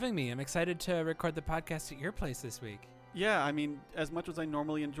Having me. I'm excited to record the podcast at your place this week. Yeah, I mean, as much as I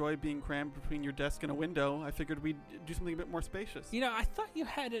normally enjoy being crammed between your desk and a window, I figured we'd do something a bit more spacious. You know, I thought you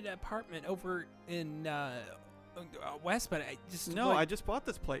had an apartment over in West, but I just... No, I just bought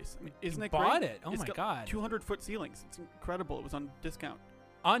this place. I mean, isn't it great? Bought it? Oh It's my got God. 200-foot ceilings. It's incredible. It was on discount.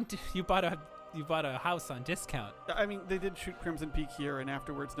 You bought a house on discount. I mean, they did shoot Crimson Peak here, and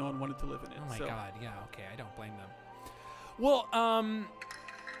afterwards no one wanted to live in it. Oh my so. God. Yeah, okay. I don't blame them. Well,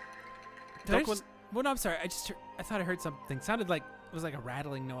 well, no, I'm sorry. I thought I heard something. It sounded like it was like a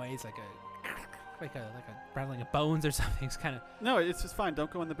rattling noise, like a rattling of bones or something. It's kind of. No, it's just fine. Don't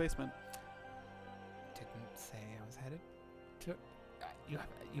go in the basement. Didn't say I was headed to.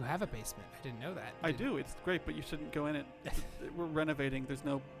 You have a basement. I didn't know that. I do. It's great, but you shouldn't go in it. We're renovating. There's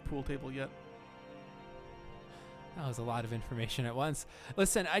no pool table yet. That was a lot of information at once.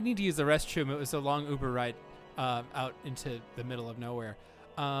 Listen, I need to use the restroom. It was a long Uber ride out into the middle of nowhere.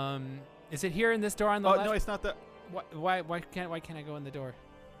 Is it here in this door on the left? No, it's not that. Why can't I go in the door?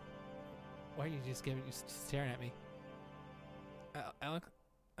 Why are you just staring at me? Alex,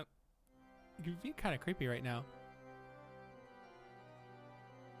 you're being kind of creepy right now.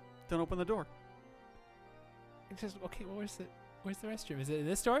 Don't open the door. It's just okay. Well, where's the restroom? Is it in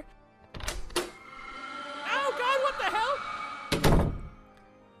this door? Oh God! What the hell?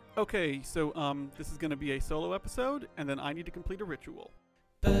 Okay, so this is gonna be a solo episode, and then I need to complete a ritual.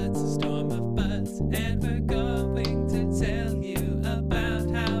 Buds, a storm of buds, and we're going to tell you about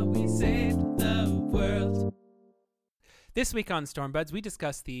how we saved the world. This week on Storm Buds, we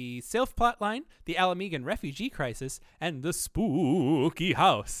discuss the Sylph plotline, the Alamegan refugee crisis, and the spooky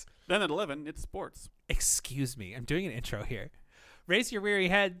house. Then at 11, it's sports. Excuse me, I'm doing an intro here. Raise your weary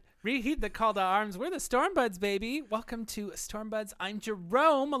head, reheat the call to arms. We're the Storm Buds, baby. Welcome to Storm Buds. I'm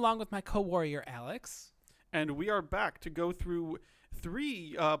Jerome, along with my co-warrior, Alex. And we are back to go through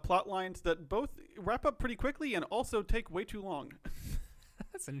 3 plot lines that both wrap up pretty quickly and also take way too long.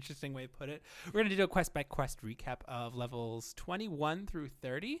 That's an interesting way to put it. We're going to do a quest-by-quest recap of levels 21 through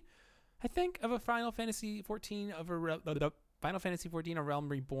 30, I think, of a Final Fantasy 14 Final Fantasy 14: A Realm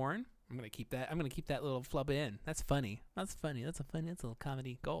Reborn. I'm going to keep that little flub in. That's funny. That's a little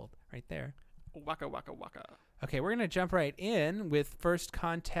comedy gold right there. Waka waka waka. Okay, we're going to jump right in with First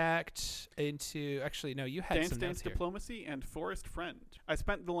Contact into... Actually, no, you had some notes Dance here. Diplomacy and Forest Friend. I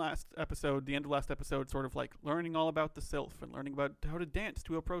spent the end of last episode, sort of like learning all about the Sylph and learning about how to dance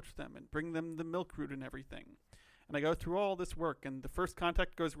to approach them and bring them the milk root and everything. And I go through all this work, and the First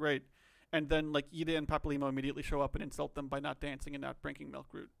Contact goes great. And then, like, Ida and Pampylyno immediately show up and insult them by not dancing and not bringing milk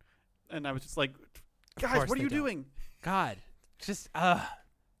root. And I was just like, guys, what are you doing? God, just,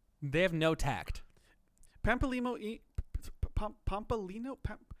 they have no tact. Pampylyno,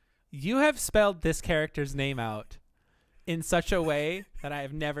 You have spelled this character's name out in such a way that I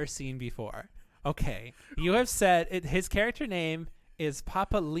have never seen before. Okay. You have said his character name is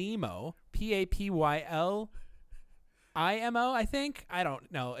Pampylyno, Papylimo, I think. I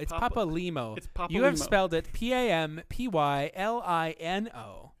don't know. It's Pampylyno. It's Pampylyno. You have spelled it Pampylino.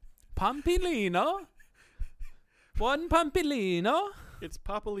 Pampylyno? One Pampylyno? It's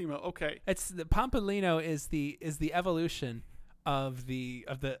Pampylyno. Okay. It's the Pampylyno is the evolution of the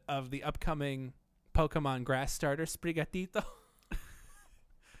upcoming Pokemon grass starter Sprigatito.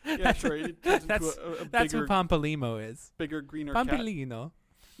 Yeah, sure. That's what Pampylyno is. Bigger, greener Pampylyno.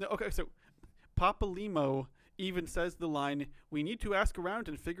 No, okay, so Pampylyno even says the line, "We need to ask around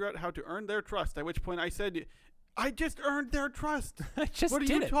and figure out how to earn their trust." At which point I said, "I just earned their trust. I just What are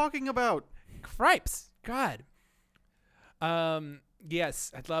did you talking about?" Cripes. God.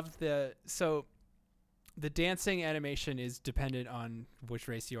 Yes, I love the dancing animation is dependent on which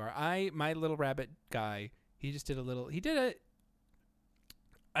race you are. My little rabbit guy, he did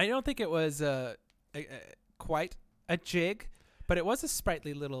I don't think it was quite a jig, but it was a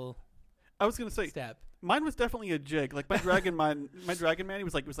sprightly little I was going to say step. Mine was definitely a jig. Like my dragon man, he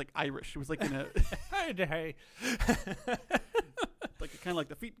was like Irish. It was like in a Hey. like kind of like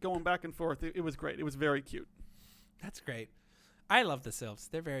the feet going back and forth. It was great. It was very cute. That's great. I love the Sylphs.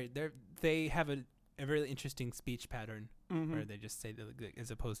 They have a really interesting speech pattern where they just say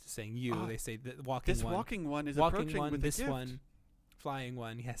as opposed to saying you, they say the walking this one. This walking one is walking approaching one, with this a gift. one, flying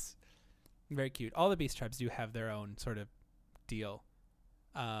one. Yes, very cute. All the beast tribes do have their own sort of deal.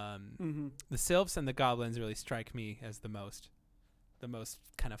 The Sylphs and the goblins really strike me as the most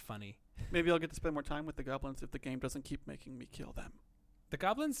kind of funny. Maybe I'll get to spend more time with the goblins if the game doesn't keep making me kill them. The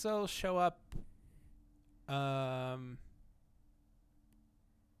goblins will show up.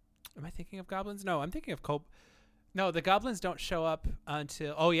 Am I thinking of goblins? No, I'm thinking of No, the goblins don't show up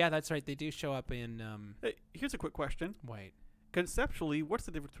until... Oh, yeah, that's right. They do show up in... Hey, here's a quick question. Wait. conceptually, what's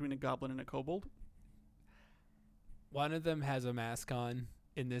the difference between a goblin and a kobold? One of them has a mask on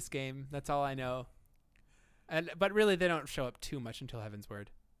in this game. That's all I know. But really, they don't show up too much until Heaven's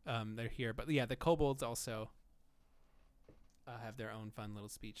Word. They're here, but yeah, the kobolds also have their own fun little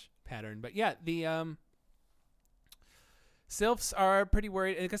speech pattern. But yeah, the sylphs are pretty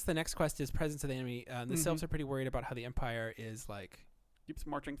worried. I guess the next quest is Presence of the Enemy. The sylphs are pretty worried about how the Empire is like keeps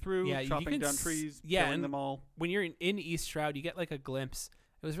marching through, Yeah, you chopping can down s- trees, yeah, killing and them all. when you're in East Shroud, you get like a glimpse.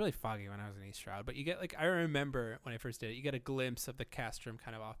 It was really foggy when I was in East Shroud, but you get like I remember when I first did it, you get a glimpse of the castrum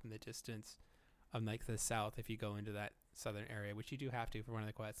kind of off in the distance, of like the south if you go into that southern area, which you do have to for one of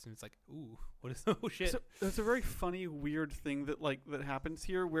the quests. And it's like, ooh, what is oh shit? So there's a very funny, weird thing that happens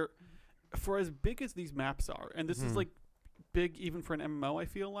here, where for as big as these maps are, and this is like big even for an MMO, I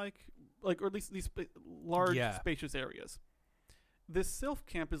feel like or at least these large, spacious areas. This Sylph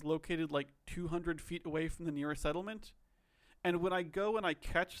camp is located like 200 feet away from the nearest settlement. And when I go and I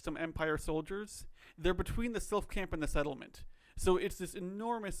catch some Empire soldiers, they're between the Sylph camp and the settlement. So it's this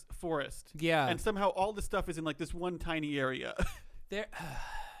enormous forest. Yeah. And somehow all this stuff is in like this one tiny area. There, I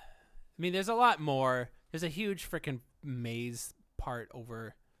mean, there's a lot more. There's a huge freaking maze part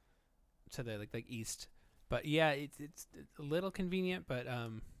over to the like east. But yeah, it's a little convenient, but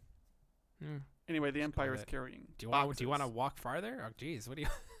Anyway, the Empire is it. carrying. Do you want to walk farther? Oh, geez, what do you?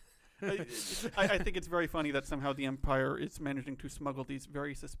 I think it's very funny that somehow the Empire is managing to smuggle these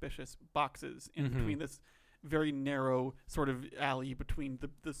very suspicious boxes in between this very narrow sort of alley between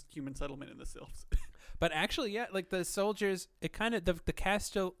this human settlement and the Sylphs. But actually, yeah, like the soldiers, it kind of the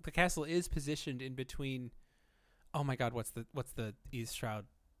castle is positioned in between. Oh my God, what's the East Shroud?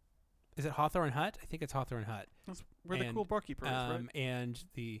 Is it Hawthorne Hut? I think it's Hawthorne Hut. That's where the cool barkeeper is, right? And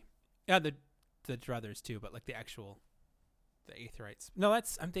the druthers too, but like the Aetherites. No,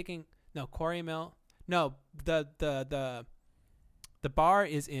 I'm thinking Quarry Mill. No, the bar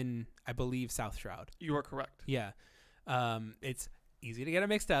is in, I believe, South Shroud. You are correct. Yeah. It's easy to get it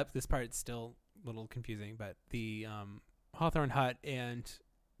mixed up. This part's still a little confusing, but the Hawthorne Hut and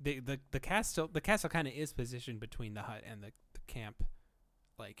the castle kind of is positioned between the hut and the camp,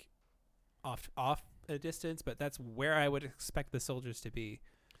 like off a distance, but that's where I would expect the soldiers to be.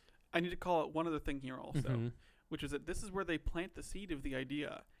 I need to call out one other thing here also, which is that this is where they plant the seed of the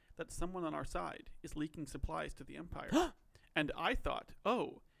idea that someone on our side is leaking supplies to the Empire. And I thought,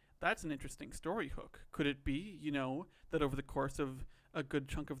 oh, that's an interesting story hook. Could it be, that over the course of a good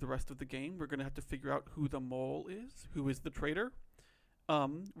chunk of the rest of the game, we're going to have to figure out who the mole is, who is the traitor? We're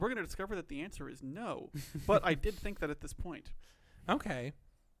going to discover that the answer is no. But I did think that at this point. Okay.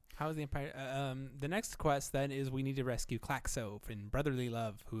 How is the Empire? The next quest then is we need to rescue Klaxo in brotherly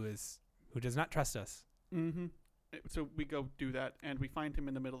love, who does not trust us. Mm-hmm. So we go do that, and we find him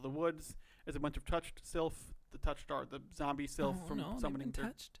in the middle of the woods. There's a bunch of touched sylph. The touched are the zombie sylph from summoning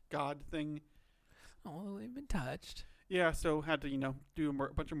their god thing. Oh, they've been touched. Yeah, so had to do a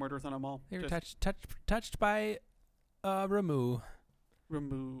bunch of murders on them all. They were touched by Ramu.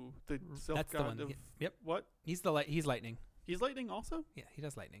 Ramu, the sylph That's god the one. of Yep. what? He's lightning. He's lightning also? Yeah, he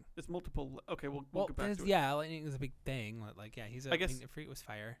does lightning. There's multiple. Okay, we'll get back to it. Yeah, lightning is a big thing. Like, yeah, I guess it was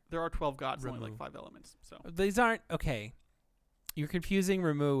fire. There are 12 gods, Ramu. only like 5 elements. So these aren't okay. You're confusing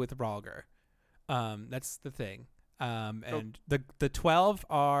Ramu with Rhalgr. That's the thing. And the 12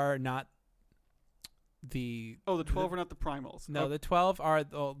 are not the. Oh, the 12 are not the primals. No, the 12 are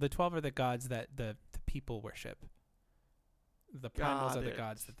the gods that the people worship. The primals are the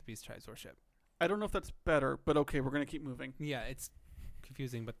gods that the beast tribes worship. I don't know if that's better, but okay, we're going to keep moving. Yeah, it's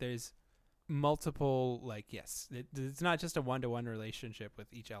confusing, but there's multiple, it's not just a one-to-one relationship with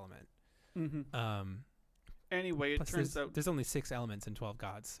each element. Mm-hmm. Anyway, it turns out there's only 6 elements and 12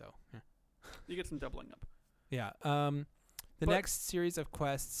 gods, so yeah. You get some doubling up. Yeah. The next series of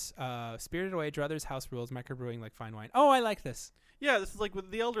quests, Spirited Away, Druthers, House Rules, Microbrewing like fine wine. Oh, I like this. Yeah, this is like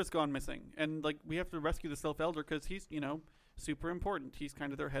with the Elder's gone missing, and we have to rescue the Sylph Elder because he's super important. He's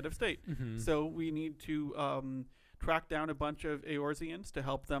kind of their head of state. Mm-hmm. So we need to track down a bunch of Eorzeans to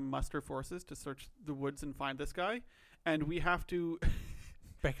help them muster forces to search the woods and find this guy. And we have to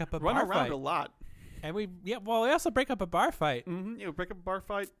break up a run bar around fight. a lot. And we also break up a bar fight. Mm-hmm. Break up a bar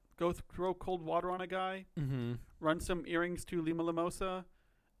fight, go throw cold water on a guy, run some earrings to Lima Limosa,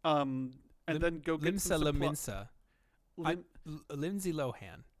 and then go get some Limsa Lindsay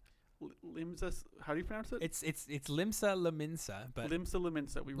Lohan. Limsa, how do you pronounce it? It's Limsa Laminsa, but Limsa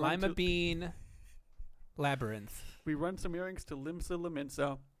Laminsa. We Lima Bean Labyrinth. We run some earrings to Limsa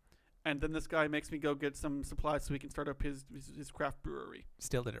Laminsa, and then this guy makes me go get some supplies so he can start up his craft brewery.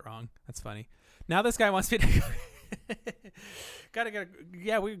 Still did it wrong. That's funny. Now this guy wants me to gotta.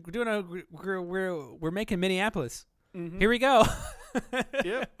 Yeah, we're making Minneapolis. Mm-hmm. Here we go.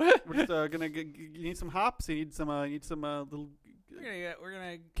 Yeah, we're just gonna you need some hops. You need some little We're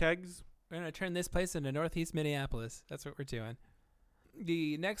gonna kegs. We're gonna turn this place into Northeast Minneapolis. That's what we're doing.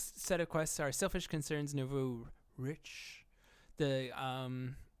 The next set of quests are Selfish Concerns Nouveau Rich. There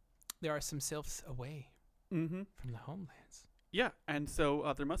are some sylphs away Mm-hmm. from the homelands. Yeah, and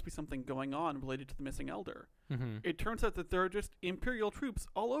so there must be something going on related to the missing elder. Mm-hmm. It turns out that there are just Imperial troops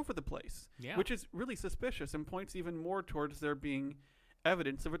all over the place, Yeah. which is really suspicious and points even more towards there being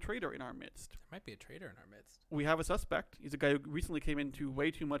evidence of a traitor in our midst. There might be a traitor in our midst. We have a suspect. He's a guy who recently came into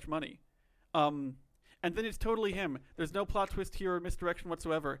way too much money. And then it's totally him. There's no plot twist here or misdirection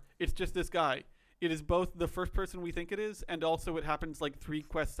whatsoever. It's just this guy. It is both the first person we think it is, and also it happens like 3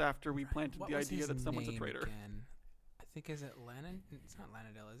 quests after we planted What the was idea his that someone's a name traitor. Again? I think is it Lennon? It's not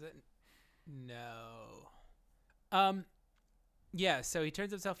Lanadil, is it? No. Yeah. So he turns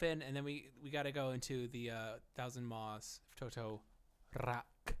himself in, and then we got to go into the Thousand Maws Toto Rak.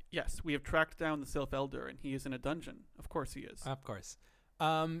 Yes, we have tracked down the Sylph Elder, and he is in a dungeon. Of course he is. Of course.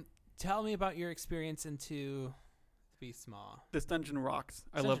 Tell me about your experience into the Beast's Maw. This dungeon rocks.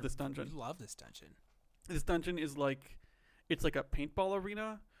 I love this dungeon. You love this dungeon. This dungeon is like, it's like a paintball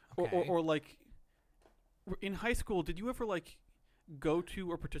arena, Okay. or like, in high school. Did you ever like go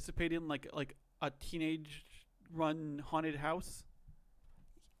to or participate in like a teenage run haunted house?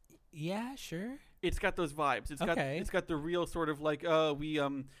 Yeah, sure. It's got those vibes. It's got the real sort of like,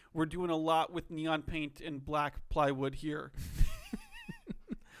 we're doing a lot with neon paint and black plywood here.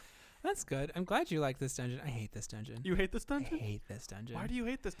 That's good. I'm glad you like this dungeon. I hate this dungeon. You hate this dungeon? I hate this dungeon. Why do you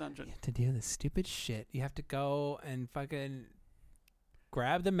hate this dungeon? You have to do this stupid shit. You have to go and fucking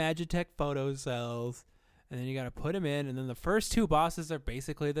grab the Magitech photo cells, and then you got to put them in, and then the first 2 bosses are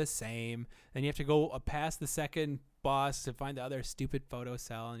basically the same. Then you have to go past the second boss to find the other stupid photo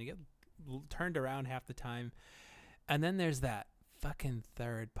cell, and you get turned around half the time. And then there's that fucking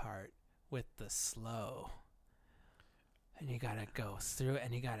third part with the slow. And you got to go through it,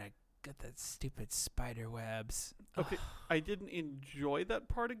 and you got to get that stupid spider webs. Okay, I didn't enjoy that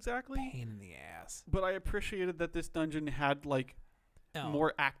part exactly, Pain in the ass. but I appreciated that this dungeon had like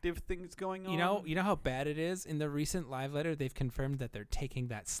more active things going on. You know how bad it is? In the recent live letter, they've confirmed that they're taking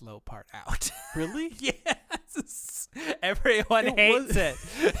that slow part out. Really? Yes. Everyone hates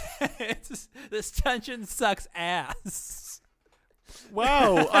it. This dungeon sucks ass.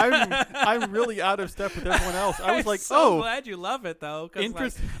 Wow, I'm really out of step with everyone else. I was I'm like, so glad you love it though. 'Cause,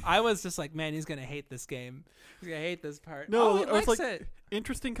 Interesting. I was just like, man, he's gonna hate this game. He's gonna hate this part. No, he I was likes like, it.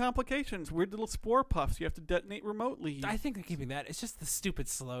 interesting complications, weird little spore puffs you have to detonate remotely. I think they're keeping that. It's just the stupid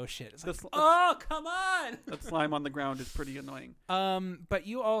slow shit. It's The like, sl- oh, come on. That slime on the ground is pretty annoying. But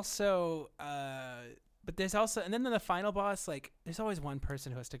you also, but there's also, and then the final boss, like, there's always one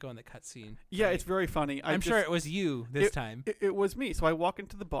person who has to go in the cutscene. Yeah, right? it's very funny. I'm sure it was you this time. It was me. So I walk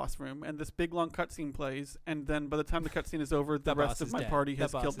into the boss room, and this big long cutscene plays, and then by the time the cutscene is over, the boss rest of is my dead. party The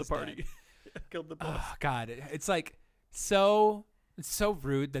has boss killed the is party. Killed the boss. Oh God, it's like it's so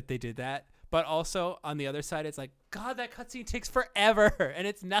rude that they did that. But also on the other side, it's like, God, that cutscene takes forever, and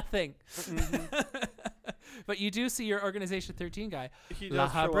it's nothing. Mm-hmm. But you do see your Organization 13 guy, He La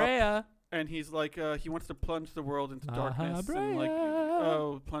does show up, Habrea. and he's like, he wants to plunge the world into La darkness, and like,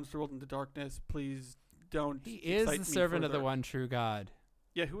 Habrea. plunge the world into darkness. Please don't. He is excite the me servant of the further." one true God.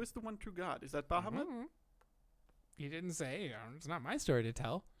 Yeah, who is the one true God? Is that Bahamut? Mhm. You didn't say. It's not my story to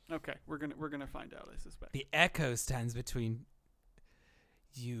tell. Okay, we're gonna find out. I suspect. The echo stands between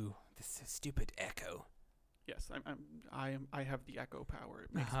you, this stupid echo. Yes, I have the echo power.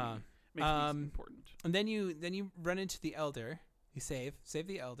 It makes Uh-huh. me important. And then you run into the elder. You save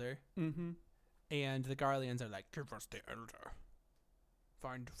the elder, Mm-hmm. and the Garleans are like, give us the elder.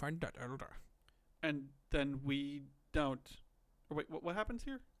 Find that elder. And then we don't. Or wait, what happens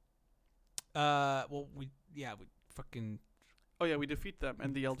here? Well, we fucking Oh yeah, we defeat them,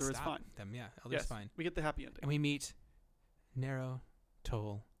 and the elder is stop fine. them. Yeah, elder's Yes, fine. we get the happy ending. And we meet Nero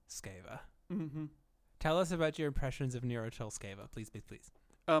Tol Skeva. Mm-hmm. Tell us about your impressions of Nero Tol Skeva, please, please, please.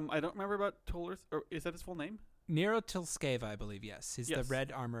 I don't remember about Tollers. Or is that his full name? Nero Tol Skeva, I believe. Yes, he's the Yes.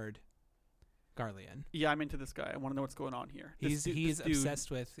 red armored Garlean. Yeah, I'm into this guy. I want to know what's going on here. He's this dude, obsessed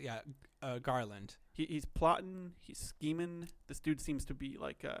with Garland. He's plotting. He's scheming. This dude seems to be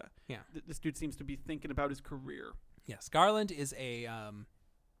like this dude seems to be thinking about his career. Yes, Garland is a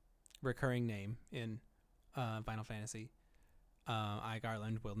recurring name in Final Fantasy. I,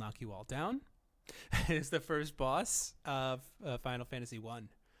 Garland, will knock you all down. Is the first boss of Final Fantasy 1.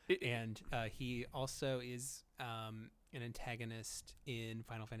 And he also is an antagonist in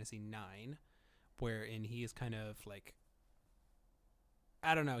Final Fantasy 9, wherein he is kind of like,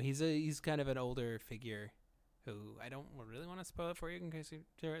 I don't know, he's kind of an older figure who I don't really want to spoil it for you in case you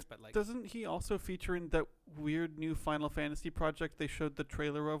hear it, but like, Doesn't he also feature in that weird new Final Fantasy project they showed the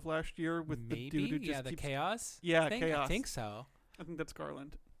trailer of last year with maybe, the dude who just the keeps... Chaos? Yeah, I Chaos. think so. I think that's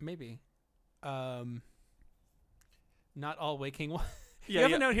Garland. Maybe. Not all waking ones. Yeah, you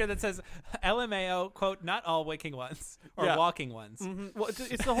have a note here that says LMAO, quote, not all waking ones or walking ones. Mm-hmm. Well,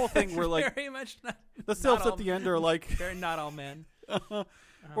 it's the whole thing where like very much not, the sylphs at the end are like they're not all men.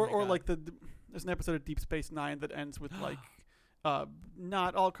 or like there's an episode of Deep Space Nine that ends with like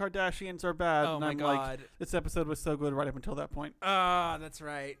not all Kardashians are bad. Oh and my I'm god. like, this episode was so good right up until that point. Ah, that's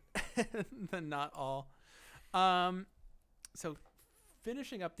right. The not all. So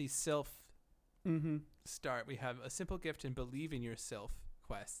finishing up the sylph start, we have a simple gift and believe in yourself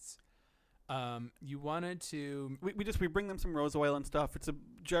quests. You wanted to we bring them some rose oil and stuff. It's a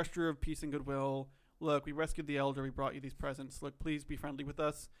gesture of peace and goodwill. Look, we rescued the elder. We brought you these presents. Look, please be friendly with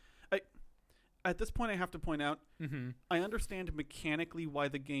us. At this point, I have to point out, I understand mechanically why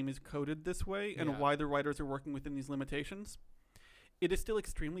the game is coded this way and why the writers are working within these limitations. It is still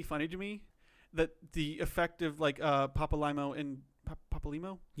extremely funny to me that the effect of like Pampylyno and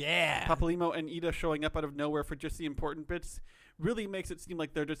Pampylyno? Yeah. Pampylyno and Ida showing up out of nowhere for just the important bits really makes it seem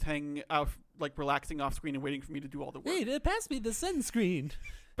like they're just hanging out, like relaxing off screen and waiting for me to do all the work. Hey, pass me the sunscreen.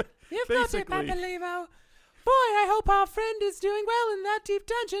 You've basically. got it, Pampylyno. Boy, I hope our friend is doing well in that deep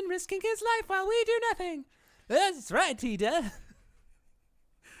dungeon, risking his life while we do nothing. That's right, Ida.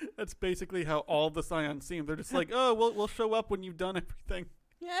 That's basically how all the Scions seem. They're just like, oh, we'll show up when you've done everything.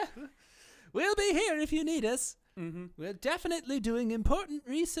 Yeah. We'll be here if you need us. Mm-hmm. We're definitely doing important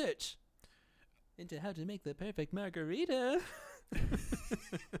research into how to make the perfect margarita.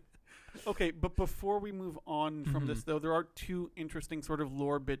 Okay, but before we move on from this, though, there are two interesting sort of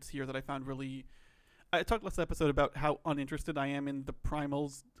lore bits here that I found really... I talked last episode about how uninterested I am in the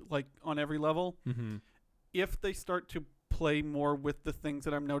primals, like, on every level. Mm-hmm. If they start to play more with the things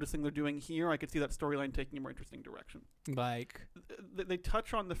that I'm noticing they're doing here, I could see that storyline taking a more interesting direction. Like? They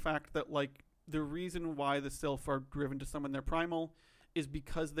touch on the fact that, like, the reason why the Sylph are driven to summon their primal is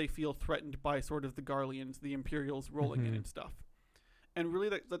because they feel threatened by sort of the Garleans, the Imperials rolling in and stuff. And really,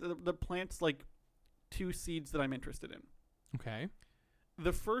 the plant's, like, two seeds that I'm interested in. Okay.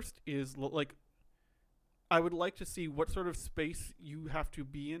 The first is, like, I would like to see what sort of space you have to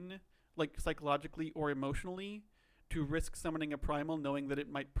be in, like, psychologically or emotionally, to risk summoning a primal knowing that it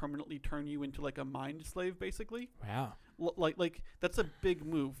might permanently turn you into, like, a mind slave, basically. Wow. Like that's a big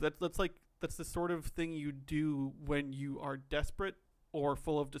move. That's the sort of thing you do when you are desperate or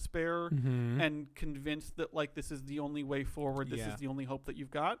full of despair and convinced that, like, this is the only way forward, this is the only hope that you've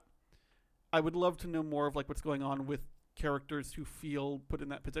got. I would love to know more of, like, what's going on with characters who feel put in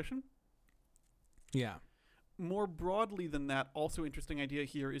that position. Yeah. More broadly than that, also interesting idea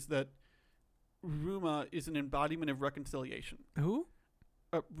here is that Ruma is an embodiment of reconciliation. Who?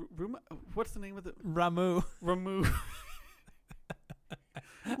 Ruma? What's the name of the... Ramu.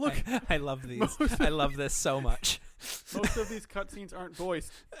 Look, I love these. I love this so much. Most of these cutscenes aren't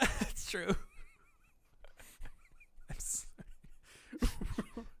voiced. It's true.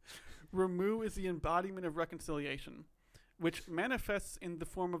 Ramu is the embodiment of reconciliation, which manifests in the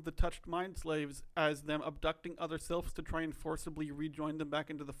form of the touched mind slaves as them abducting other sylphs to try and forcibly rejoin them back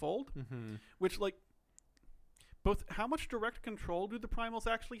into the fold. Which, like, both how much direct control do the primals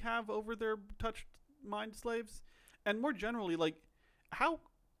actually have over their touched mind slaves? And more generally, like, how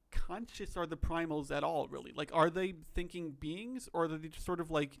conscious are the primals at all, really? Like, are they thinking beings, or are they just sort of,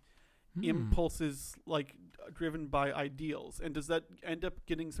 like, impulses, like, driven by ideals? And does that end up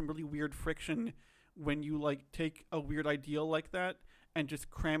getting some really weird friction when you, like, take a weird ideal like that and just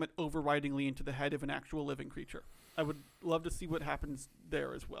cram it overridingly into the head of an actual living creature? I would love to see what happens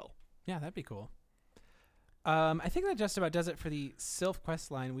there as well. Yeah, that'd be cool. I think that just about does it for the Sylph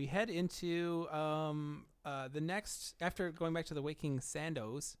quest line. We head into the next, after going back to the Waking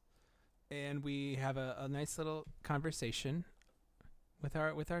Sandos, and we have a nice little conversation with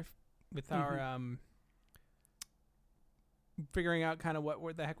our figuring out kind of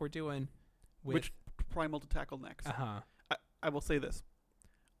what the heck we're doing. Which primal to tackle next. I will say this.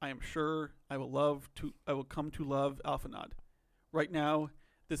 I am sure I will come to love Alphanod. Right now,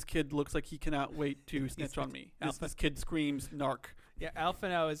 this kid looks like he cannot wait to snitch on me. This kid screams narc. Yeah,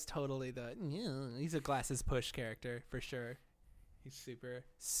 Alphino is totally he's a glasses push character for sure. He's super,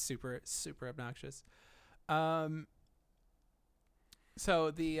 super, super obnoxious.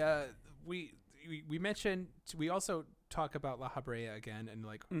 So we mentioned, we also talk about La Habrea again, and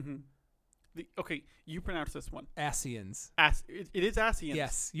like okay, you pronounce this one. Asians. It is Asians.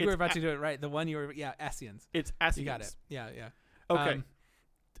 Yes, you were about to do it right. The one you were, Asians. It's Asians. You got it. Yeah. Okay.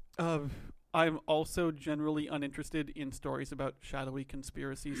 I'm also generally uninterested in stories about shadowy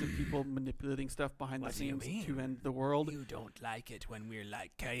conspiracies and people manipulating stuff behind What the do you scenes mean? to end the world. You don't like it when we're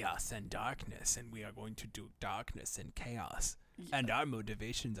like chaos and darkness, and we are going to do darkness and chaos. And our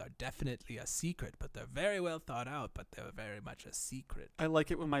motivations are definitely a secret, but they're very well thought out, but they're very much a secret. I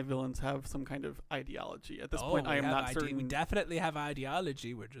like it when my villains have some kind of ideology. At this point, I am not certain. We definitely have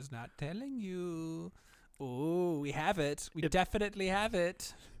ideology. We're just not telling you. Oh, we have it. We definitely have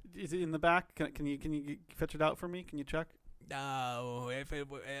it. Is it in the back? Can you fetch it out for me? Can you check? No,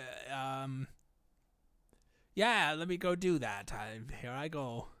 yeah, let me go do that. Here I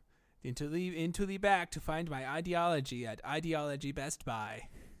go into the back to find my ideology at Ideology Best Buy.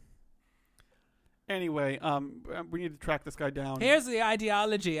 Anyway, we need to track this guy down. Here's the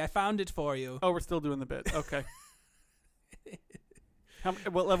ideology. I found it for you. Oh, we're still doing the bit. Okay.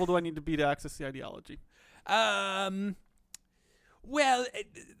 What level do I need to be to access the ideology? Well,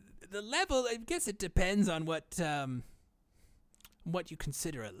 the level, I guess it depends on what you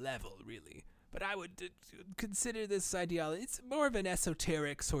consider a level, really. But I would consider this ideology, it's more of an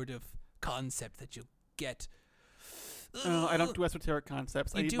esoteric sort of concept that you get. I don't do esoteric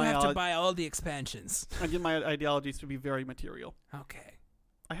concepts. You do have to buy all the expansions. I get my ideologies to be very material. Okay.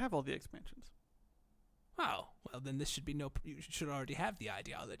 I have all the expansions. Oh, well then this should be you should already have the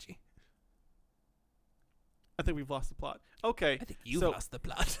ideology. I think we've lost the plot. Okay. I think you've lost the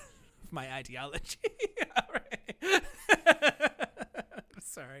plot of my ideology. All right.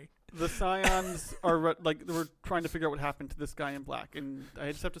 Sorry. The Scions are we're trying to figure out what happened to this guy in black, and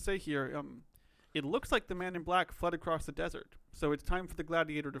I just have to say here, it looks like the man in black fled across the desert, so it's time for the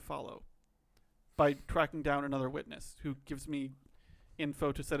gladiator to follow by tracking down another witness who gives me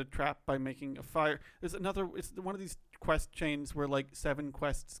info to set a trap by making a fire. It's one of these quest chains where like 7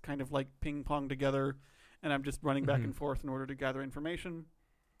 quests kind of like ping pong together, and I'm just running back and forth in order to gather information.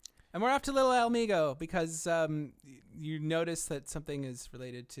 And we're off to Little Almigo because you notice that something is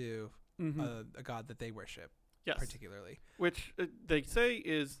related to a god that they worship, yes, particularly. Which they say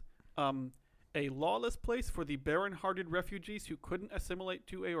is a lawless place for the barren-hearted refugees who couldn't assimilate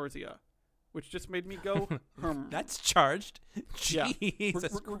to Eorzea, which just made me go, That's charged. Yeah.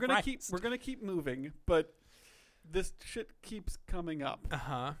 Jesus we're gonna keep moving, but this shit keeps coming up.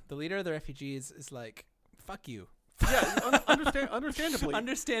 The leader of the refugees is like, fuck you. Yeah, understandably.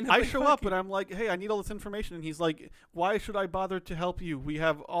 Understandably. I show up and I'm like, hey, I need all this information. And he's like, why should I bother to help you? We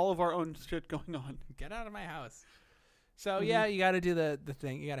have all of our own shit going on. Get out of my house. So, yeah, you got to do the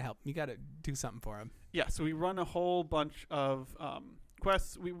thing. You got to help. You got to do something for him. Yeah, so we run a whole bunch of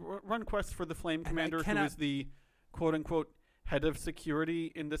quests. We run quests for the Flame Commander, who is the quote-unquote head of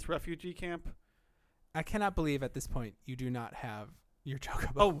security in this refugee camp. I cannot believe at this point you do not have your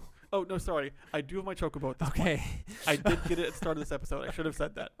chocobo. Oh, no, sorry. I do have my chocobo at this point. I did get it at the start of this episode. I should have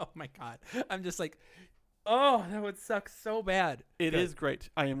said that. Oh, my God. I'm just like, oh, that would suck so bad. It is great.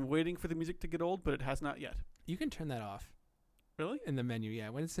 I am waiting for the music to get old, but it has not yet. You can turn that off. Really? In the menu, yeah.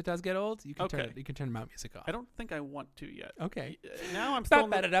 Once it does get old, you can turn mount music off. I don't think I want to yet. Okay. Now I'm still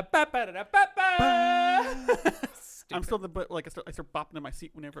I'm still I start bopping in my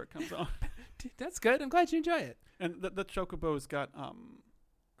seat whenever it comes on. Dude, that's good. I'm glad you enjoy it. And the chocobo's got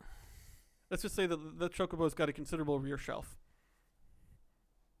let's just say that the chocobo's got a considerable rear shelf.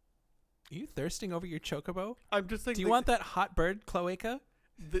 Are you thirsting over your chocobo? I'm just saying. Do you want that hot bird cloaca?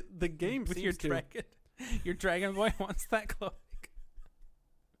 The game with seems your to. Dragon. Your dragon boy wants that cloaca.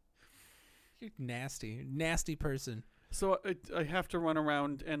 You nasty person. So I have to run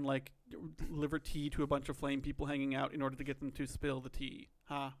around and like deliver tea to a bunch of flame people hanging out in order to get them to spill the tea.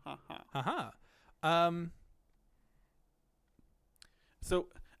 Ha ha ha. Haha. So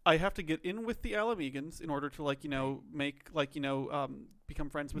I have to get in with the Alamegans in order to become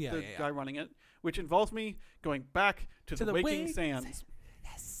friends with the guy running it, which involves me going back to the Waking Sands.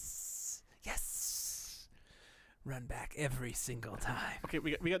 Yes. Run back every single time. Okay,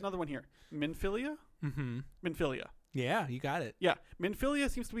 we got another one here. Minfilia? Mm-hmm. Minfilia. Yeah, you got it. Yeah, Minfilia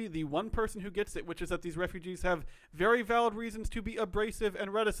seems to be the one person who gets it, which is that these refugees have very valid reasons to be abrasive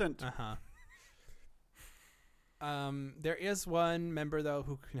and reticent. There is one member though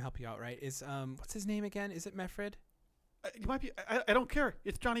who can help you out, right? Is what's his name again? Is it Mefred? It might be. I don't care.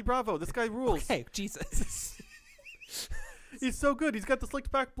 It's Johnny Bravo. This guy rules. Okay, Jesus. He's so good. He's got the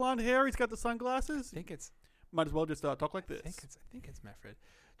slicked back blonde hair. He's got the sunglasses. I think it's. Might as well just talk like this. I think it's Mefred.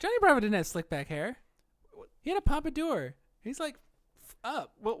 Johnny Bravo didn't have slick back hair. He had a pompadour. He's like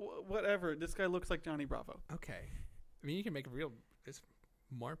up. Well, whatever. This guy looks like Johnny Bravo. Okay. I mean, you can make there's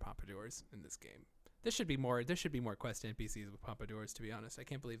more pompadours in this game. There should be more quest NPCs with pompadours, to be honest. I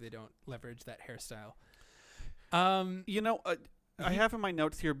can't believe they don't leverage that hairstyle. I have in my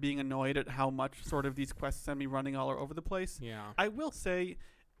notes here being annoyed at how much sort of these quests send me running all over the place. Yeah. I will say,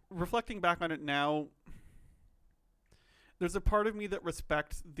 reflecting back on it now, there's a part of me that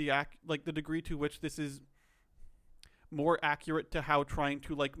respects the degree to which this is more accurate to how trying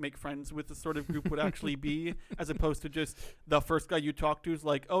to like make friends with the sort of group would actually be, as opposed to just the first guy you talk to is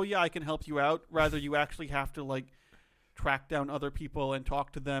like, oh yeah, I can help you out. Rather, you actually have to like track down other people and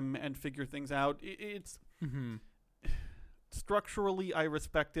talk to them and figure things out. It's structurally, I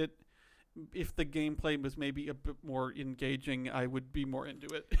respect it. If the gameplay was maybe a bit more engaging, I would be more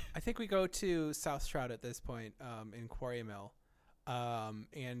into it. I think we go to South Shroud at this point in Quarry Mill.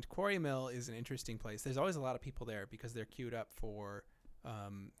 And Quarry Mill is an interesting place. There's always a lot of people there because they're queued up for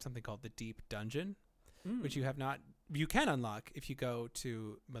something called the Deep Dungeon, which you can unlock if you go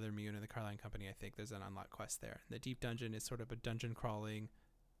to Mother Mune and the Carline Company. I think there's an unlock quest there. The Deep Dungeon is sort of a dungeon crawling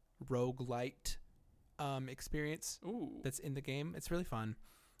roguelite experience that's in the game. It's really fun.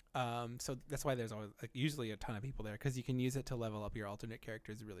 So that's why there's always usually a ton of people there, because you can use it to level up your alternate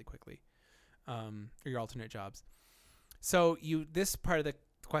characters really quickly, or your alternate jobs. So this part of the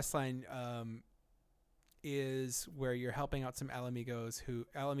quest line is where you're helping out some Alamegans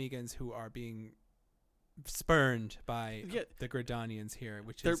who are being spurned by the Gridanians here,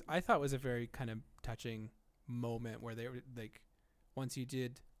 which I thought was a very kind of touching moment where they were like, once you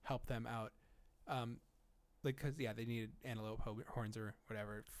did help them out, because they needed antelope horns or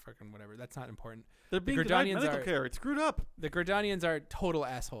whatever, freaking whatever. That's not important. They're being denied medical care. It's screwed up. The Gridanians are total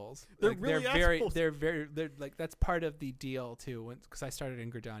assholes. They're really assholes. They're like, that's part of the deal too. Because I started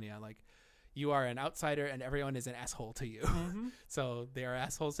in Gridania, like, you are an outsider and everyone is an asshole to you. So they are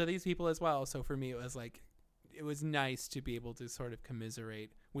assholes to these people as well. So for me, it was nice to be able to sort of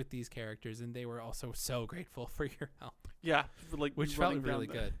commiserate with these characters, and they were also so grateful for your help. Yeah, which felt really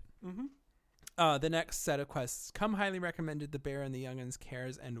good. The next set of quests: come highly recommended. The Bear and the Young'uns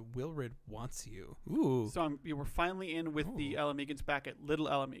cares, and Wilrid wants you. Ooh! So we're finally in with the Alamegans back at Little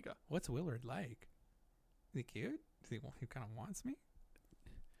Alamega. What's Wilrid like? Is he cute? He kind of wants me?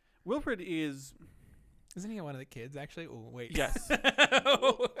 Wilrid is. Isn't he one of the kids actually? Oh wait. Yes.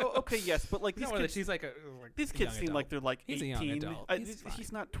 Okay. Yes, but like these kids, she's like these kids seem like they're like 18. He's a young adult.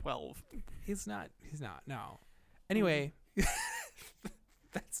 He's not 12. He's not. No. Anyway,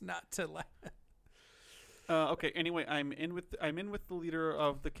 that's not to laugh. Okay. Anyway, I'm in with the leader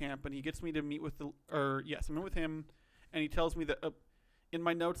of the camp, and he gets me to meet with I'm in with him, and he tells me that in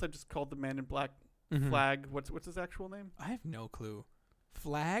my notes I just called the Man in Black Flag. What's his actual name? I have no clue.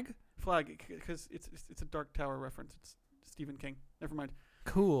 Flag, because it's a Dark Tower reference. It's Stephen King. Never mind.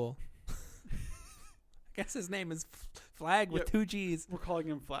 Cool. I guess his name is Flag with 2 G's. We're calling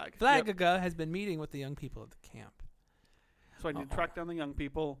him Flag. Flagaga has been meeting with the young people at the camp. So I need to track down the young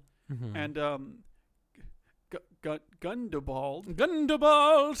people, and Gundobald.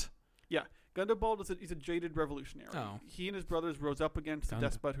 Yeah, Gundobald he's a jaded revolutionary. Oh. He and his brothers rose up against the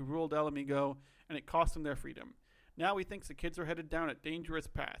despot who ruled Alamego, and it cost them their freedom. Now he thinks the kids are headed down a dangerous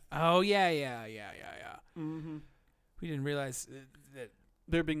path. Oh, yeah. We didn't realize that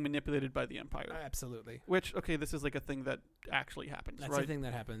they're being manipulated by the Empire. Absolutely. Which, okay, this is like a thing that actually happens, That's right? a thing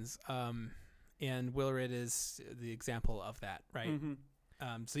that happens. And Wilrid is the example of that, right?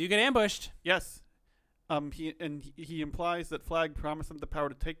 So you get ambushed. Yes. He implies that Flag promised him the power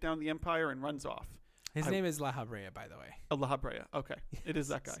to take down the Empire and runs off. His name is La Habrea, by the way. La Habrea. Okay. It is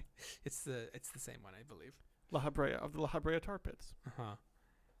that guy. It's the same one, I believe. La Habrea of the La Habrea tar pits.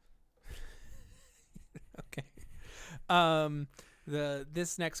 Okay.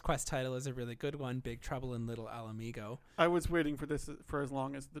 This next quest title is a really good one, Big Trouble in Little Alamego. I was waiting for this for as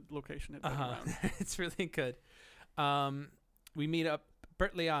long as the location had been around. It's really good. We meet up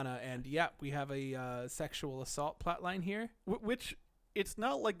Bertliana, and we have a sexual assault plotline here. Which, it's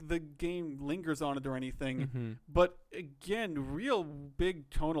not like the game lingers on it or anything, but again, real big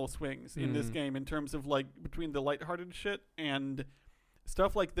tonal swings in this game in terms of like between the lighthearted shit and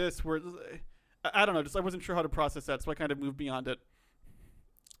stuff like this where I don't know, I wasn't sure how to process that, so I kind of moved beyond it.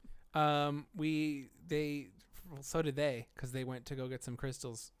 So did they, because they went to go get some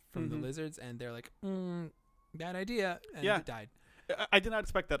crystals from the lizards, and they're like, bad idea, and they died. I did not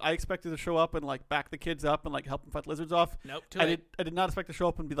expect that. I expected to show up and like back the kids up and like help them fight lizards off. Nope. I did not expect to show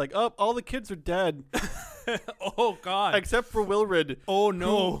up and be like, oh, all the kids are dead. Oh God. Except for Wilrid. Oh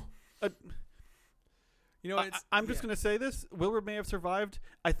no. I'm just gonna say this. Wilrid may have survived.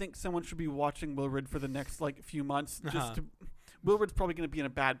 I think someone should be watching Wilrid for the next like few months. Wilrid's probably gonna be in a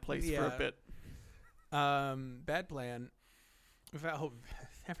bad place for a bit. Bad plan. I hope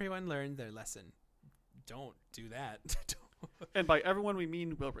everyone learned their lesson. Don't do that. And by everyone we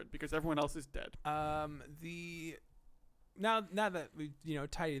mean Wilrid, because everyone else is dead. now that we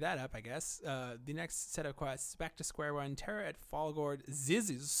tidy that up, I guess the next set of quests, back to square one. Terror at Falgord. Ziz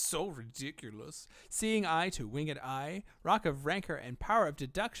is so ridiculous. Seeing Eye to Winged Eye. Rock of Rancor and Power of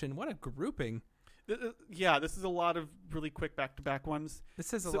Deduction. What a grouping. Yeah, this is a lot of really quick back-to-back ones.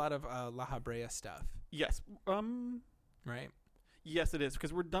 This is a lot of La Habrea stuff. Yes. Right? Yes, it is,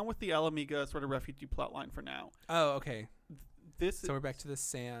 because we're done with the Alamiga sort of refugee plotline for now. Oh, okay. So we're back to the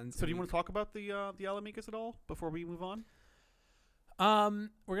sands. So do you want to talk about the Alamigas at all before we move on?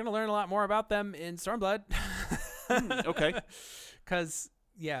 We're gonna learn a lot more about them in Stormblood. Okay. Because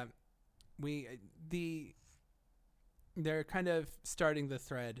they're kind of starting the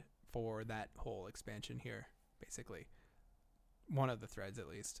thread for that whole expansion here, basically. One of the threads, at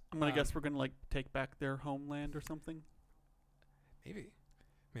least. I'm gonna guess we're gonna take back their homeland or something. Maybe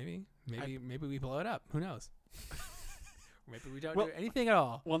we blow it up. Who knows? Maybe we don't do anything at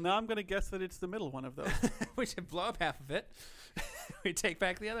all. Well, now I'm gonna guess that it's the middle one of those. We should blow up half of it. We take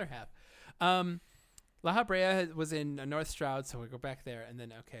back the other half. La Habrea was in North Stroud, so we go back there, and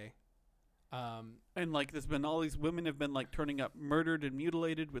then and there's been all these women have been turning up murdered and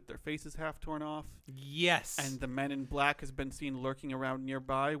mutilated with their faces half torn off. Yes. And the Men in Black has been seen lurking around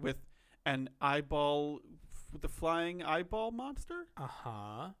nearby with an eyeball, with the flying eyeball monster.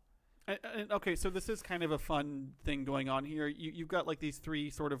 And okay, so this is kind of a fun thing going on here. You've got these three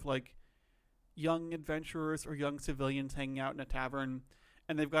sort of young adventurers or young civilians hanging out in a tavern,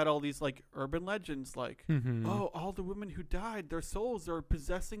 and they've got all these urban legends oh, all the women who died, their souls are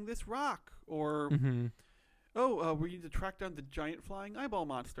possessing this rock, or we need to track down the giant flying eyeball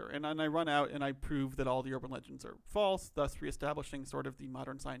monster. And then I run out and I prove that all the urban legends are false, thus reestablishing sort of the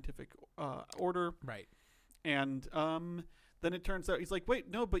modern scientific order. Right. And then it turns out he's like,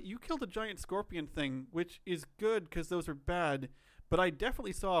 wait, no, but you killed a giant scorpion thing, which is good because those are bad. But I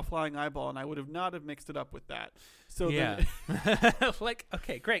definitely saw a flying eyeball, and I would have not have mixed it up with that. So yeah,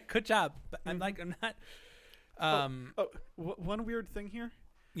 okay, great, good job. But I'm not. One weird thing here.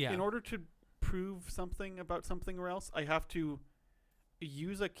 Yeah. In order to prove something about something or else, I have to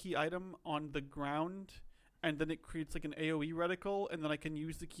use a key item on the ground, and then it creates an AOE reticle, and then I can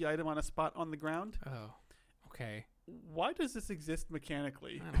use the key item on a spot on the ground. Oh, okay. Why does this exist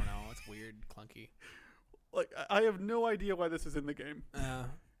mechanically? I don't know. It's weird, clunky. I have no idea why this is in the game.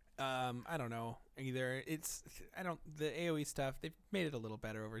 I don't know either. The AoE stuff, they've made it a little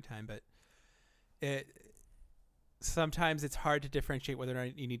better over time, but sometimes it's hard to differentiate whether or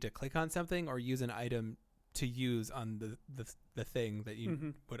not you need to click on something or use an item to use on the thing that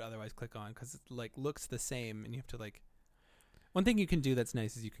you would otherwise click on, because it looks the same, and you have to one thing you can do that's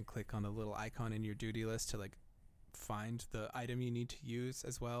nice is you can click on the little icon in your duty list to find the item you need to use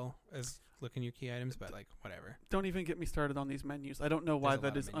as well as look in your key items, but whatever. Don't even get me started on these menus. I don't know why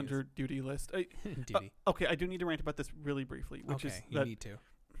that is under duty list. Duty. Okay, I do need to rant about this really briefly, which is you need to.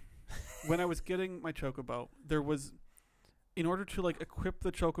 When I was getting my chocobo, there was, in order to equip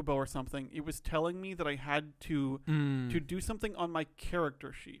the chocobo or something, it was telling me that I had to do something on my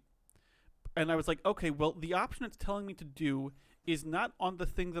character sheet. And I was like, okay, well, the option it's telling me to do is not on the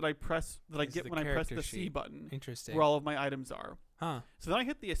thing that I press, that I get when I press the C button. Interesting. Where all of my items are. Huh. So then I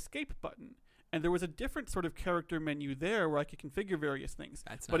hit the escape button, and there was a different sort of character menu there where I could configure various things.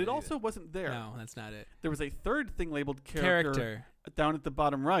 But it also wasn't there. No, that's not it. There was a third thing labeled character down at the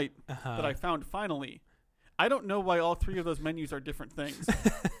bottom right that I found finally. I don't know why all three of those menus are different things.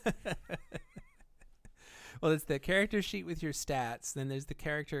 Well, it's the character sheet with your stats. Then there's the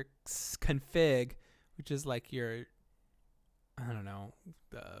character config, which is your, I don't know,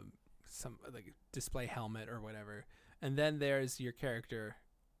 some display helmet or whatever. And then there's your character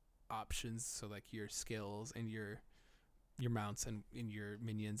options, so your skills and your mounts and your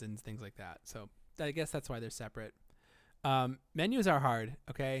minions and things like that. So I guess that's why they're separate. Menus are hard,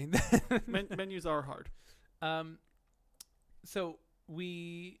 okay? Menus are hard. So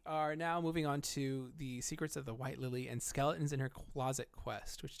we are now moving on to the Secrets of the White Lily and Skeletons in Her Closet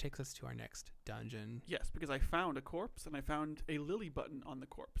quest, which takes us to our next dungeon. Yes, because I found a corpse, and I found a lily button on the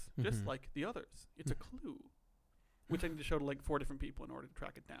corpse, just like the others. It's a clue, which I need to show to 4 different people in order to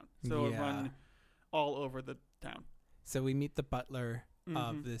track it down. So I run all over the town. So we meet the butler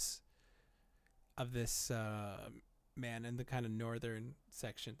of this man in the kind of northern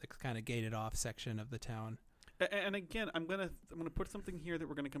section, the kind of gated off section of the town. And again, I'm gonna put something here that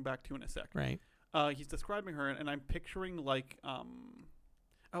we're gonna come back to in a sec. Right. He's describing her, and I'm picturing what's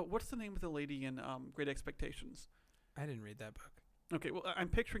the name of the lady in Great Expectations? I didn't read that book. Okay, well, I'm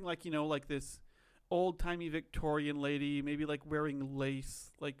picturing this old-timey Victorian lady, maybe wearing lace,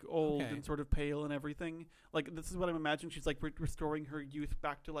 old and sort of pale and everything. This is what I'm imagining. She's restoring her youth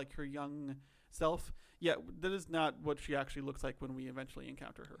back to her young self. Yeah, that is not what she actually looks like when we eventually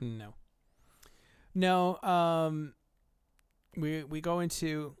encounter her. No. We go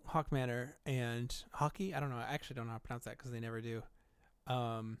into Hawk Manor and Hockey. I don't know. I actually don't know how to pronounce that because they never do.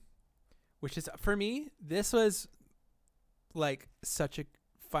 Which is, for me, this was like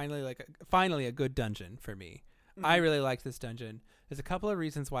finally a good dungeon for me. Mm-hmm. I really liked this dungeon. There's a couple of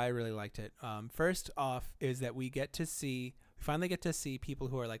reasons why I really liked it. First off is that we finally get to see people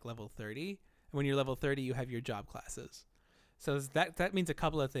who are like level 30. And when you're level 30, you have your job classes. So that means a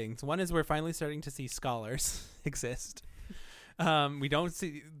couple of things. One is we're finally starting to see scholars exist. We don't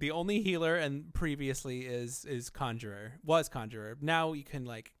see, the only healer and previously was Conjurer. Now you can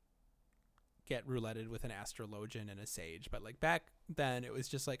like get rouletted with an astrologian and a sage, but like back then it was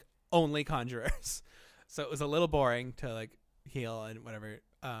just like only conjurers. So it was a little boring to like heal and whatever.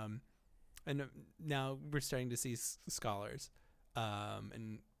 And now we're starting to see scholars.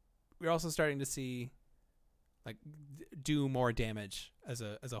 And we're also starting to see like do more damage as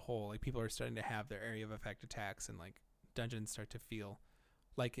a whole. Like people are starting to have their area of effect attacks, and like dungeons start to feel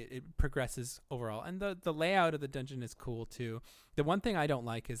like it progresses overall. And the layout of the dungeon is cool too. The one thing I don't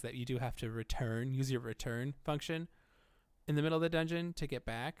like is that you do have to use your return function in the middle of the dungeon to get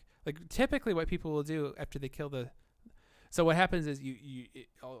back. Like typically what people will do after they kill so what happens is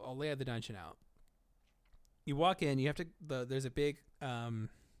I'll lay the dungeon out. You walk in, you have to, there's a big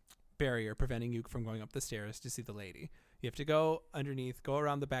barrier preventing you from going up the stairs to see the lady. You have to go underneath, go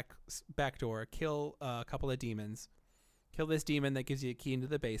around the back door, kill a couple of demons. Kill this demon that gives you a key into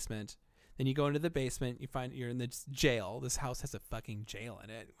the basement. Then you go into the basement. You find you're in the jail. This house has a fucking jail in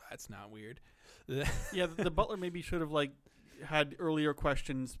it. That's not weird. Yeah, the butler maybe should have like had earlier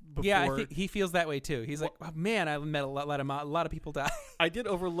questions before. Yeah, I think he feels that way too. He's like, oh, man, I met a lot of people die. I did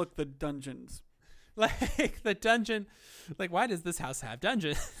overlook the dungeons. Like the dungeon. Like, why does this house have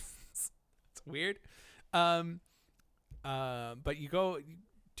dungeons? It's weird. But you go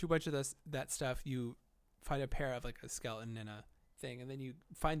to a bunch of that stuff. You find a pair of like a skeleton and a thing, and then you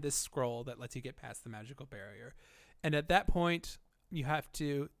find this scroll that lets you get past the magical barrier. And at that point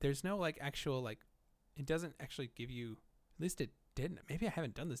there's no like actual like, it doesn't actually give you, at least it didn't, maybe I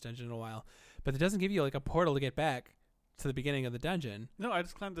haven't done this dungeon in a while, but it doesn't give you like a portal to get back to the beginning of the dungeon. No, I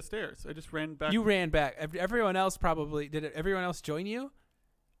just climbed the stairs. I just ran back. You ran back. Everyone else probably did it. Everyone else join you?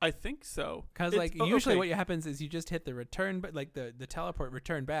 I think so. Because like usually what happens is you just hit the return, but like the teleport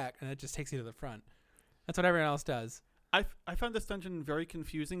return back, and it just takes you to the front. That's what everyone else does. I found this dungeon very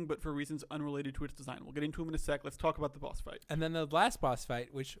confusing, but for reasons unrelated to its design. We'll get into them in a sec. Let's talk about the boss fight. And then the last boss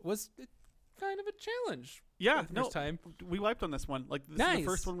fight, which was kind of a challenge. Yeah, first time we wiped on this one. Like this nice. is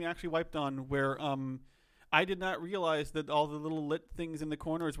the first one we actually wiped on, where I did not realize that all the little lit things in the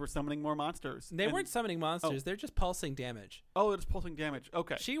corners were summoning more monsters. They weren't summoning monsters. They're just pulsing damage. Oh, it's pulsing damage.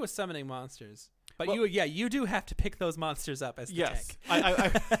 Okay. She was summoning monsters. But you do have to pick those monsters up as the tank.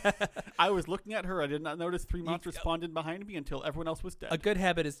 I was looking at her. I did not notice 3 monsters spawned in behind me until everyone else was dead. A good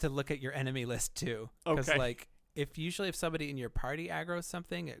habit is to look at your enemy list too. Because okay. if somebody in your party aggroes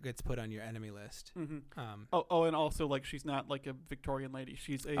something, it gets put on your enemy list. Mm-hmm. And also like she's not like a Victorian lady.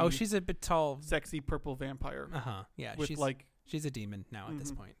 She's a bit tall, sexy purple vampire. Yeah, she's a demon now at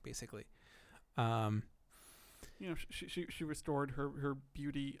this point, basically. She restored her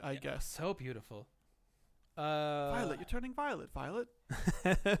beauty, I guess. So beautiful. Violet, you're turning violet, Violet.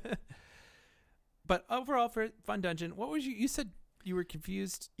 But overall, for fun dungeon, what was you said you were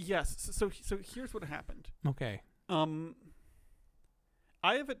confused? Yes. So here's what happened. Okay. I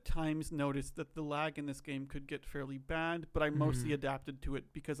have at times noticed that the lag in this game could get fairly bad, but I mostly adapted to it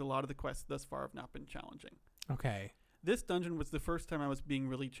because a lot of the quests thus far have not been challenging. Okay. This dungeon was the first time I was being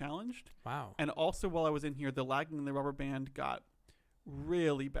really challenged. Wow. And also while I was in here, the lagging in the rubber band got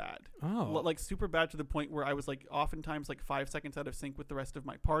really bad. Like super bad to the point where I was like oftentimes like 5 seconds out of sync with the rest of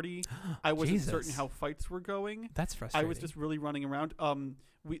my party. I wasn't certain how fights were going. That's frustrating. I was just really running around.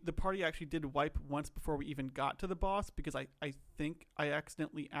 The party actually did wipe once before we even got to the boss because I think I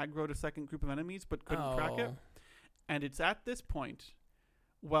accidentally aggroed a second group of enemies but couldn't crack it. And it's at this point,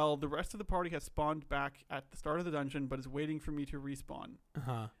 while the rest of the party has spawned back at the start of the dungeon but is waiting for me to respawn,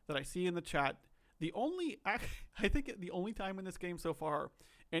 that I see in the chat, I think the only time in this game so far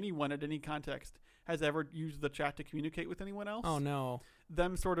anyone at any context has ever used the chat to communicate with anyone else. Oh no.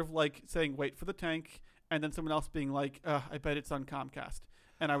 Them sort of like saying, wait for the tank, and then someone else being like, I bet it's on Comcast.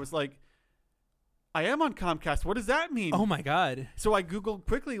 And I was like, I am on Comcast. What does that mean? Oh my God. So I Googled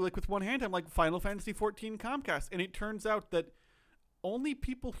quickly, like with one hand, I'm like, Final Fantasy 14 Comcast. And it turns out that only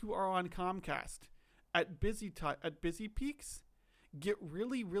people who are on Comcast at busy peaks get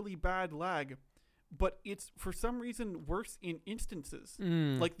really, really bad lag but it's for some reason worse in instances.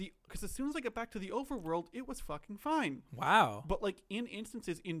 Like because as soon as I get back to the overworld, it was fucking fine. Wow. But like in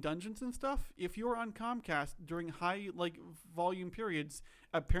instances, in dungeons and stuff, if you're on Comcast during high like volume periods,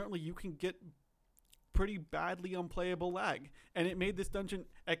 apparently you can get pretty badly unplayable lag, and it made this dungeon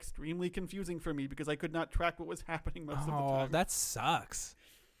extremely confusing for me because I could not track what was happening most of the time. Oh, that sucks.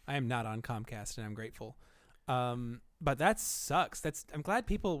 I am not on Comcast, and I'm grateful. But that sucks. I'm glad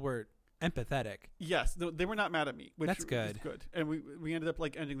people were empathetic. Yes, they were not mad at me, which That's good. is good. And we ended up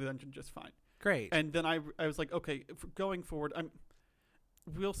like ending the dungeon just fine. Great. And then I was like, okay, going forward,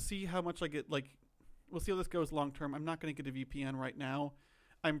 we'll see how much I get. Like, we'll see how this goes long term. I'm not going to get a VPN right now.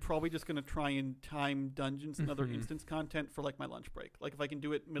 I'm probably just going to try and time dungeons and other instance content for like my lunch break. Like if I can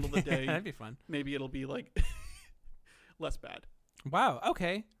do it middle of the day, that'd be fun. Maybe it'll be like less bad. Wow.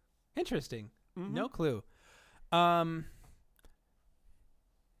 Okay. Interesting. No clue.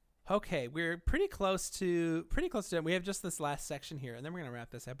 Okay, we're pretty close to we have just this last section here, and then we're gonna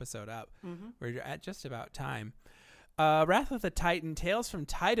wrap this episode up. We're at just about time. Wrath of the Titan, Tales from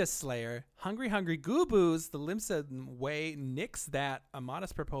Titus Slayer, Hungry Gooboos, The Limsa Way, Nix That, A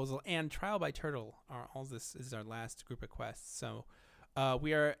Modest Proposal, and Trial by Turtle. All this is our last group of quests. So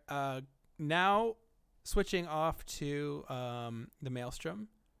we are now switching off to the Maelstrom.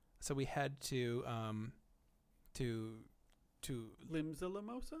 So we head to Limsa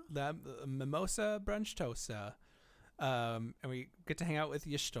Limosa? La Mimosa Brunchtosa. And we get to hang out with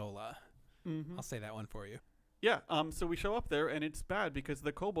Y'shtola. I'll say that one for you. Yeah, so we show up there, and it's bad because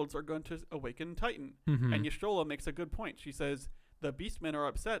the kobolds are going to awaken Titan. And Y'shtola makes a good point. She says, the Beastmen are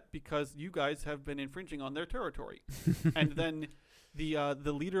upset because you guys have been infringing on their territory. And then the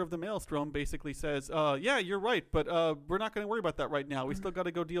leader of the Maelstrom basically says, yeah, you're right, but we're not going to worry about that right now. We still got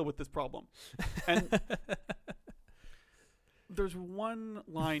to go deal with this problem. And there's one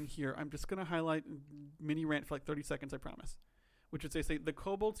line here. I'm just going to highlight mini rant for like 30 seconds, I promise. Which is they say, the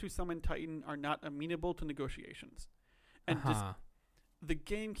kobolds who summon Titan are not amenable to negotiations. And just the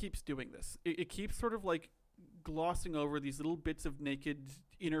game keeps doing this. It keeps sort of like glossing over these little bits of naked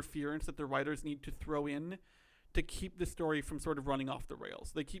interference that the writers need to throw in to keep the story from sort of running off the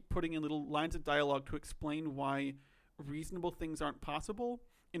rails. They keep putting in little lines of dialogue to explain why reasonable things aren't possible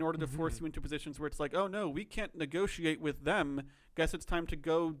in order to force you into positions where it's like, oh no, we can't negotiate with them. Guess it's time to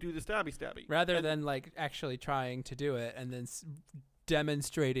go do the stabby. Rather than like actually trying to do it and then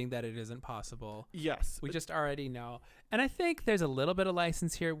demonstrating that it isn't possible. Yes. We just already know. And I think there's a little bit of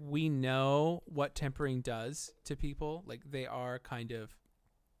license here. We know what tempering does to people. Like they are kind of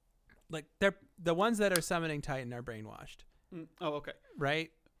like they're the ones that are summoning Titan are brainwashed. Oh, okay.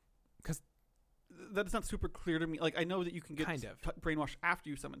 Right? Because that's not super clear to me. Like I know that you can get kind of brainwashed after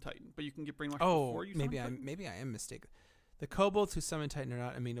you summon Titan, but you can get brainwashed before you summon Titan. Maybe I am mistaken. The kobolds who summon Titan are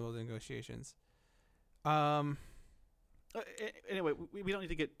not amenable to negotiations. Anyway, we don't need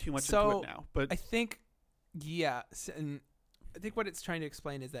to get too much into it now. But I think, yeah, and I think what it's trying to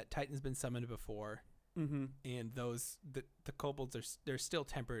explain is that Titan's been summoned before, and the kobolds there's still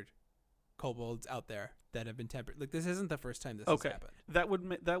tempered kobolds out there that have been tempered. Like this isn't the first time this has happened.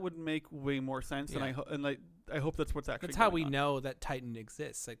 That would make way more sense, and I hope that's what's actually. That's how we know that Titan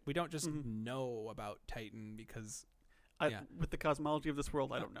exists. Like we don't just know about Titan because. With the cosmology of this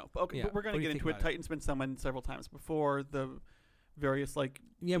world, I don't know. But but we're going to get into it. Titan's been summoned several times before. The various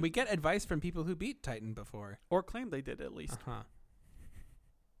we get advice from people who beat Titan before. Or claim they did, at least.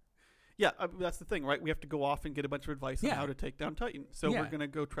 Yeah, that's the thing, right? We have to go off and get a bunch of advice on how to take down Titan. So we're going to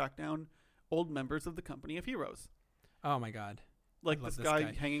go track down old members of the Company of Heroes. Oh, my God. Like this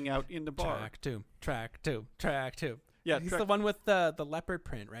guy hanging out in the bar. Track two. Yeah, he's the one with the leopard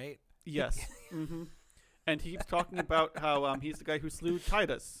print, right? Yes. And he keeps talking about how he's the guy who slew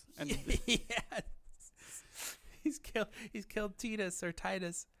Titus. And yes. He's killed Titus or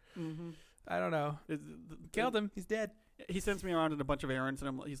Titus. I don't know. Killed him. He's dead. He sends me around on a bunch of errands,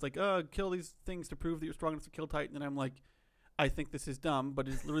 and he's like, kill these things to prove that you're strong enough to kill Titan. And I'm like, I think this is dumb, but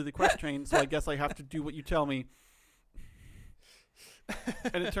it's literally the quest chain, so I guess I have to do what you tell me.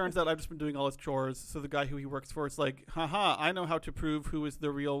 And it turns out I've just been doing all his chores. So the guy who he works for is like, haha, I know how to prove who is the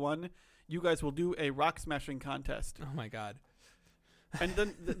real one. You guys will do a rock smashing contest. Oh my God! And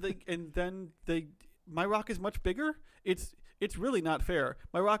then my rock is much bigger. It's really not fair.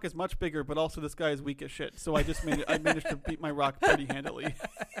 My rock is much bigger, but also this guy is weak as shit. So I just managed to beat my rock pretty handily.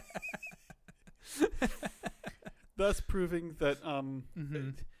 Thus proving that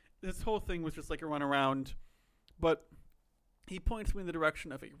this whole thing was just like a run around. But he points me in the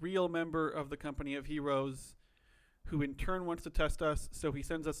direction of a real member of the Company of Heroes, who in turn wants to test us, so he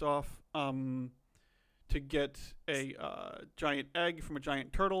sends us off to get a giant egg from a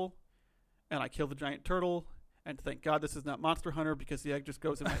giant turtle, and I kill the giant turtle. And thank God this is not Monster Hunter because the egg just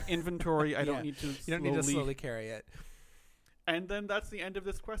goes in my inventory. I don't need to. You don't need to slowly carry it. And then that's the end of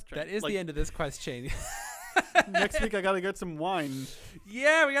this quest chain. That is the end of this quest chain. Next week I gotta get some wine.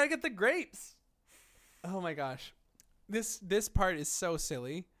 Yeah, we gotta get the grapes. Oh my gosh, this part is so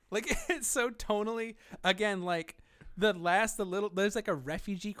silly. Like it's so tonally. Again, like there's like a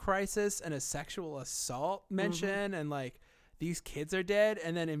refugee crisis and a sexual assault mention, and like these kids are dead,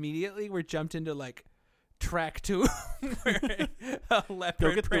 and then immediately we're jumped into like track 2 where a leopard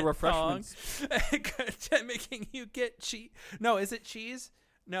Go get the print refreshments. thong making you get cheese. No, is it cheese?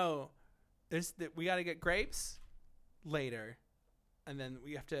 No, we got to get grapes later, and then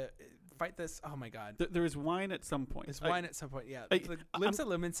we have to fight this. Oh my God, There is wine at some point. There's wine at some point. Yeah, the Glimpse of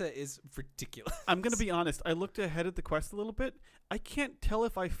Lumensa is ridiculous. I'm gonna be honest. I looked ahead at the quest a little bit. I can't tell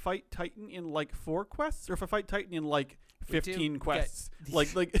if I fight Titan in like 4 quests or if I fight Titan in like 15 quests.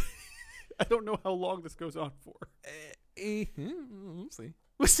 Like I don't know how long this goes on for.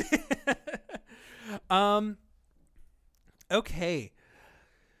 We'll see. Okay.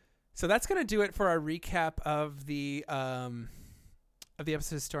 So that's gonna do it for our recap of the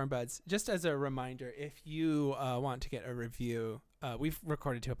episode of Storm Buds. Just as a reminder, if you want to get a review, we've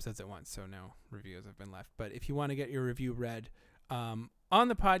recorded 2 episodes at once, so no reviews have been left. But if you want to get your review read on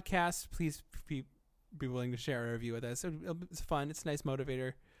the podcast, please be willing to share a review with us. It's fun. It's a nice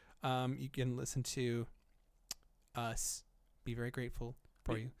motivator. You can listen to us. Be very grateful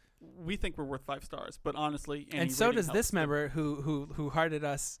for you. We think we're worth 5 stars, but honestly, and so does this member who hearted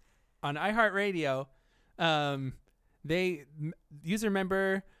us on iHeartRadio. User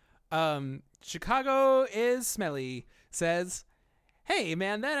member Chicago is Smelly says, "Hey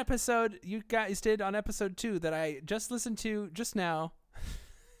man, that episode you guys did on episode 2 that I just listened to just now."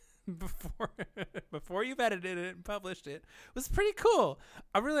 Before you've edited it and published it was pretty cool.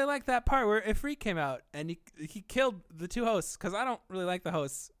 I really like that part where a freak came out and he killed the 2 hosts because I don't really like the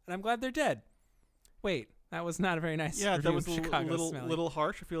hosts and I'm glad they're dead. Wait, that was not a very nice review. That was a Chicago little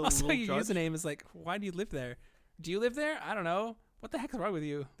harsh. I feel also, a little your judged. username is like, why do you live there? Do you live there? I don't know. What the heck is wrong with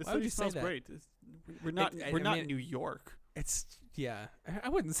you? The Why would city you say smells that? great. We're not in New York. It's I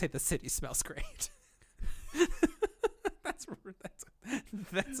wouldn't say the city smells great.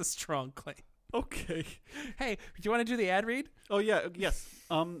 That's a strong claim. Okay. Hey, do you want to do the ad read? Oh yeah, yes.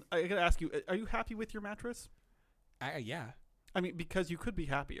 I gotta ask you: are you happy with your mattress? Yeah. I mean, because you could be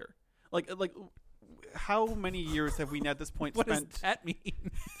happier. Like, how many years have we at this point What spent? does that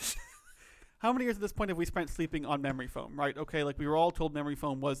mean? How many years at this point have we spent sleeping on memory foam? Right. Okay. Like we were all told memory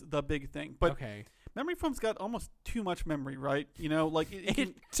foam was the big thing, but okay. Memory foam's got almost too much memory, right? You know, like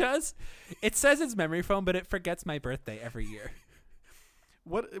it does. It says it's memory foam, but it forgets my birthday every year.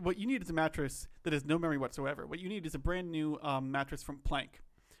 What you need is a mattress that has no memory whatsoever. What you need is a brand new mattress from Plank.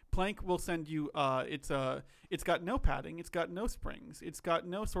 Plank will send you. It's got no padding. It's got no springs. It's got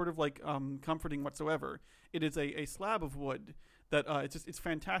no sort of like comforting whatsoever. It is a slab of wood that it's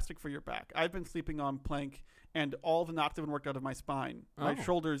fantastic for your back. I've been sleeping on Plank, and all the knots have been worked out of my spine. My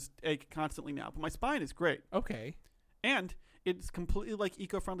shoulders ache constantly now, but my spine is great. Okay. And it's completely like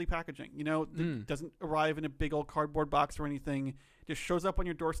eco-friendly packaging. You know, it doesn't arrive in a big old cardboard box or anything. It just shows up on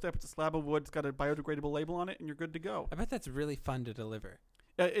your doorstep. It's a slab of wood. It's got a biodegradable label on it, and you're good to go. I bet that's really fun to deliver.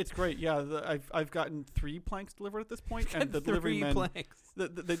 It's great. Yeah, I've gotten 3 planks delivered at this point, and the delivery men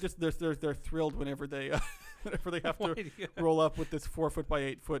they're thrilled whenever they have to roll up with this 4 foot by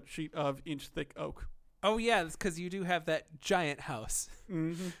 8 foot sheet of inch thick oak. Oh yeah, that's because you do have that giant house.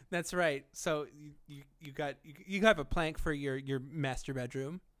 Mm-hmm. That's right. So you have a plank for your master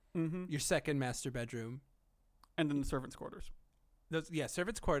bedroom, your second master bedroom, and then the servants' quarters.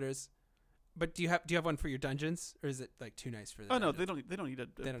 Servants' quarters. But do you have one for your dungeons, or is it like too nice for them? Oh no, they don't need a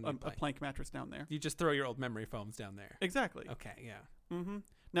plank. plank mattress down there. You just throw your old memory foams down there. Exactly. Okay, yeah. Mm-hmm.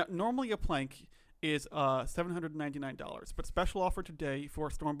 Now, normally a plank is $799, but special offer today for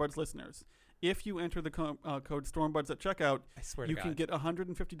Stormbuds listeners. If you enter the code Stormbuds at checkout, I swear you to can God. get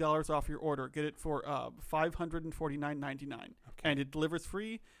 $150 off your order. Get it for $549.99, and it delivers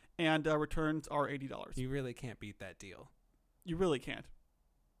free, and returns are $80. You really can't beat that deal. You really can't.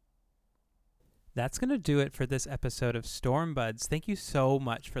 That's going to do it for this episode of Storm Buds. Thank you so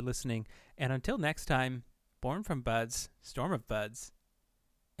much for listening. And until next time, born from buds, storm of buds,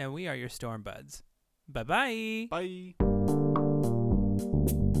 and we are your Storm Buds. Bye-bye. Bye.